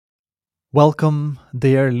Welcome,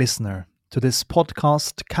 dear listener, to this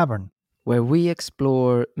podcast cavern, where we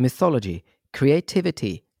explore mythology,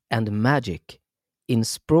 creativity, and magic in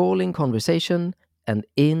sprawling conversation and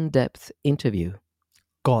in-depth interview.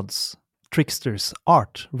 gods, tricksters,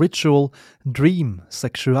 art, ritual, dream,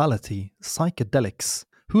 sexuality, psychedelics.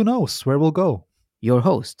 Who knows where we'll go? Your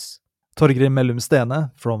hosts, Torgrim Mellum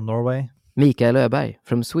Stene from Norway, Mikael Öberg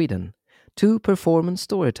from Sweden, two performance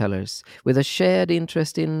storytellers with a shared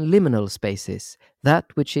interest in liminal spaces, that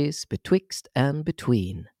which is betwixt and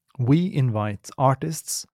between. we invite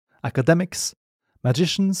artists, academics,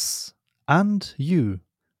 magicians, and you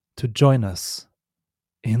to join us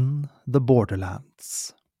in the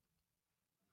borderlands.